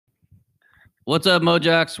What's up,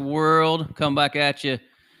 Mojox World? Come back at you.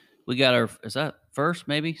 We got our is that first,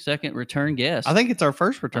 maybe second return guest. I think it's our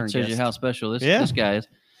first return that shows you guest. how special this Yeah. this guy is.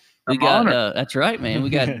 We I'm got honored. that's right, man.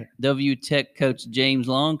 We got W Tech coach James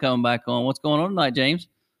Long coming back on. What's going on tonight, James?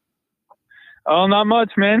 Oh, not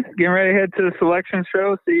much, man. Getting ready to head to the selection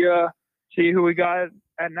show. See who we got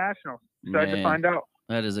at nationals. Excited to find out.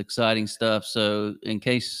 That is exciting stuff. So, in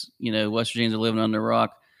case West Virginians are living under a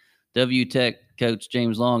rock, W Tech coach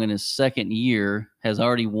James Long in his second year has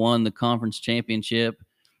already won the conference championship.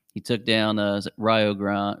 He took down Rio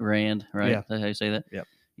Grande, right? Yeah. Is that how you say that? Yep.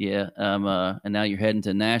 Yeah. And now you're heading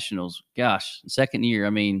to nationals. Gosh, second year. I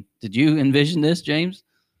mean, did you envision this, James?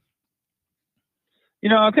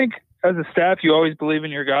 I think as a staff, you always believe in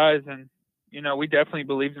your guys, and we definitely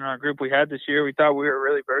believed in our group we had this year. We thought we were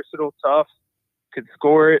really versatile, tough, could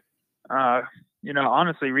score it.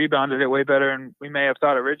 Honestly, rebounded it way better than we may have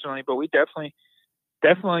thought originally, but we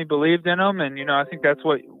definitely believed in them. And, I think that's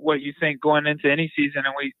what you think going into any season.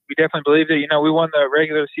 And we definitely believed it. We won the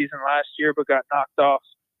regular season last year, but got knocked off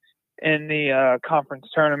in the conference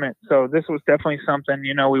tournament. So this was definitely something,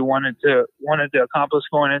 we wanted to accomplish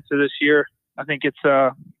going into this year. I think it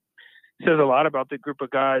says a lot about the group of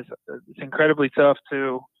guys. It's incredibly tough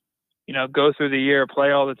to, go through the year,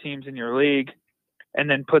 play all the teams in your league, and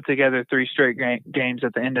then put together 3 straight games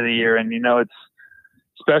at the end of the year. And, it's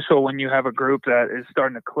special when you have a group that is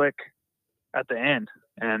starting to click at the end.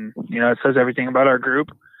 And, it says everything about our group.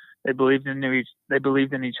 They believed in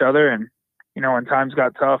each other. And, when times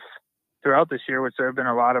got tough throughout this year, which there have been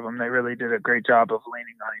a lot of them, they really did a great job of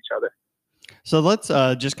leaning on each other. So let's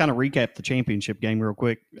just kind of recap the championship game real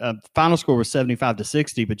quick. Final score was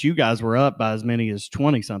 75-60, but you guys were up by as many as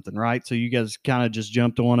 20-something, right? So you guys kind of just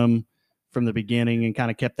jumped on them from the beginning and kind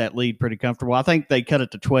of kept that lead pretty comfortable. I think they cut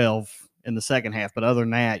it to 12 in the second half, but other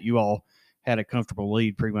than that, you all had a comfortable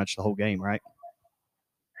lead pretty much the whole game, right?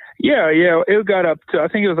 Yeah, it got up to, I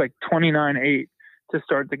think it was like 29-8 to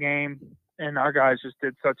start the game, and our guys just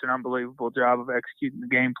did such an unbelievable job of executing the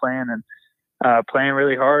game plan and playing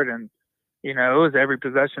really hard. And it was every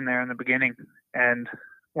possession there in the beginning, and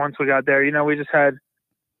once we got there, we just had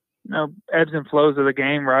ebbs and flows of the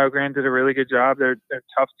game. Rio Grande did a really good job. They're a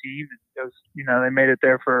tough team. It was, they made it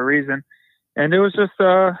there for a reason. And it was just,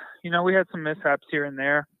 we had some mishaps here and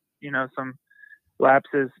there, some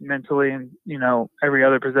lapses mentally and, every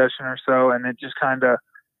other possession or so. And it just kind of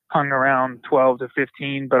hung around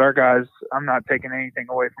 12-15. But our guys, I'm not taking anything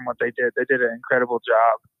away from what they did. They did an incredible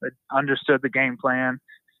job. They understood the game plan.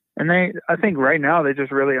 And I think right now they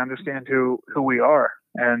just really understand who we are.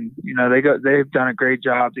 And, they've done a great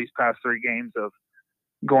job these past 3 games of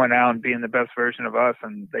going out and being the best version of us.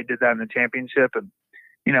 And they did that in the championship. And,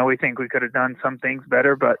 we think we could have done some things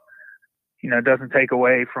better, but, it doesn't take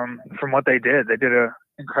away from what they did. They did an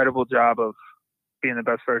incredible job of being the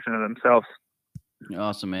best version of themselves.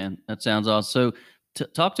 Awesome, man. That sounds awesome. So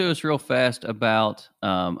talk to us real fast about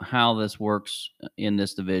how this works in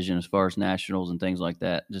this division as far as nationals and things like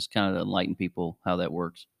that. Just kind of enlighten people how that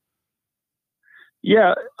works.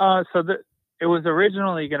 Yeah, it was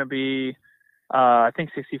originally going to be, I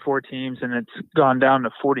think, 64 teams, and it's gone down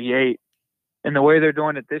to 48. And the way they're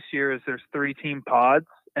doing it this year is there's 3-team pods,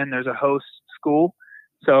 and there's a host school.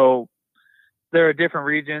 So there are different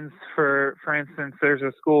regions. For instance, there's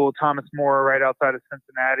a school, Thomas More, right outside of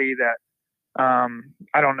Cincinnati that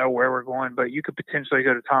I don't know where we're going, but you could potentially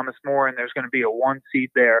go to Thomas More, and there's going to be a 1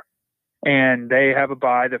 seed there. And they have a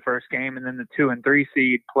bye the first game, and then the 2 and 3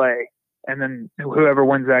 seed play. And then whoever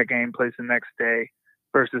wins that game plays the next day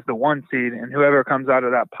versus the 1 seed. And whoever comes out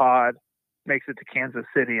of that pod makes it to Kansas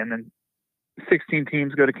City. And then 16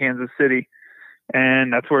 teams go to Kansas City.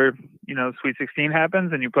 And that's where, Sweet 16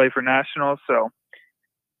 happens, and you play for nationals. So,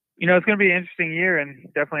 it's going to be an interesting year, and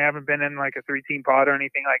definitely haven't been in like a 3-team pod or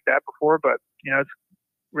anything like that before. But, it's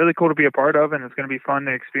really cool to be a part of, and it's going to be fun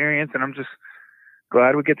to experience. And I'm just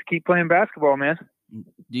glad we get to keep playing basketball, man.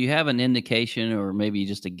 Do you have an indication or maybe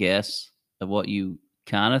just a guess of what you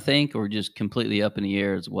kind of think, or just completely up in the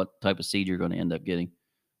air as what type of seed you're going to end up getting?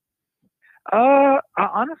 I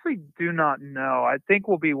honestly do not know. I think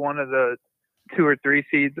we'll be one of the 2 or 3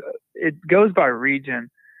 seeds. It goes by region.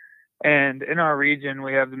 And in our region,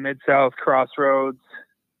 we have the Mid-South Crossroads,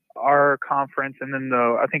 our conference, and then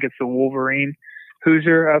I think it's the Wolverine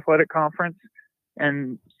Hoosier Athletic Conference.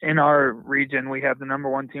 And in our region, we have the number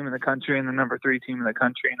 1 team in the country and the number 3 team in the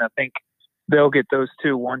country. And I think they'll get those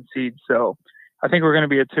 2 1 seeds. So I think we're going to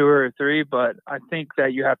be a 2 or a 3, but I think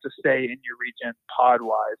that you have to stay in your region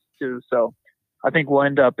pod-wise too. So I think we'll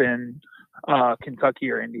end up in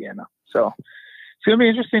Kentucky or Indiana. So It's going to be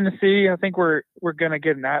interesting to see. I think we're going to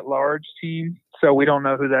get an at-large team, so we don't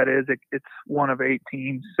know who that is. It's one of 8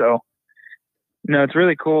 teams, so it's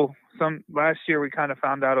really cool. Last year we kind of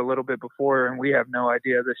found out a little bit before, and we have no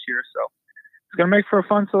idea this year, so it's going to make for a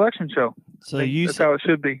fun selection show. So that's how it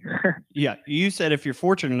should be. Yeah, you said if you're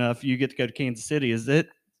fortunate enough, you get to go to Kansas City. Is it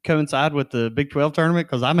coincide with the Big 12 tournament?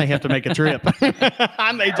 Because I may have to make a trip.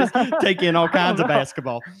 I may just take in all kinds of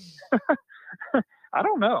basketball. I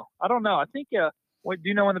don't know. I think. Do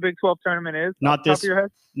you know when the Big 12 tournament is? Not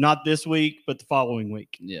this week, but the following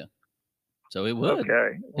week. Yeah. So it would.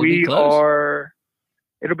 Okay. We are.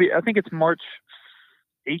 It'll be. I think it's March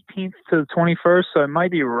 18th to the 21st, so it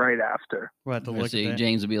might be right after. We'll have to look at that.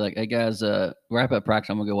 James will be like, "Hey guys, wrap up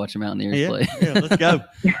practice. I'm gonna go watch the Mountaineers play." Yeah, let's go.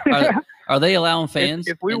 Are they allowing fans?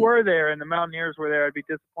 If we were there and the Mountaineers were there, I'd be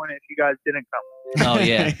disappointed if you guys didn't come. Oh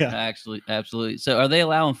yeah, actually, absolutely. So, are they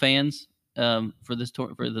allowing fans for this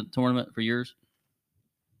for the tournament for yours?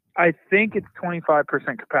 I think it's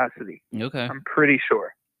 25% capacity. Okay, I'm pretty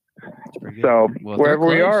sure. So wherever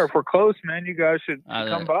we are, if we're close, man, you guys should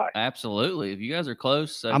come by. Absolutely. If you guys are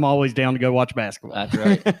close, I'm always down to go watch basketball. That's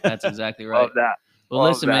right. That's exactly right. Love that. Well,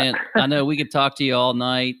 listen, man, I know we could talk to you all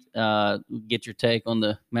night, get your take on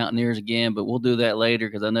the Mountaineers again, but we'll do that later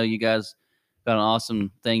because I know you guys got an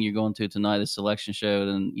awesome thing you're going to tonight, the selection show,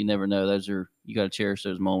 and you never know. You got to cherish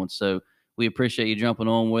those moments. So we appreciate you jumping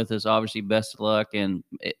on with us. Obviously, best of luck, and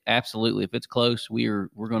absolutely, if it's close, we're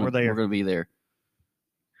going to be there.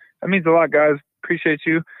 That means a lot, guys. Appreciate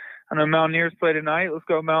you. I know Mountaineers play tonight. Let's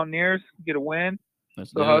go Mountaineers. Get a win.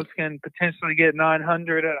 So Hugs can potentially get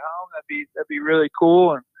 900 at home. That'd be really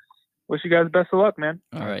cool. And wish you guys the best of luck, man.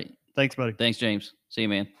 All right. Thanks, buddy. Thanks, James. See you,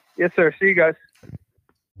 man. Yes, sir. See you guys.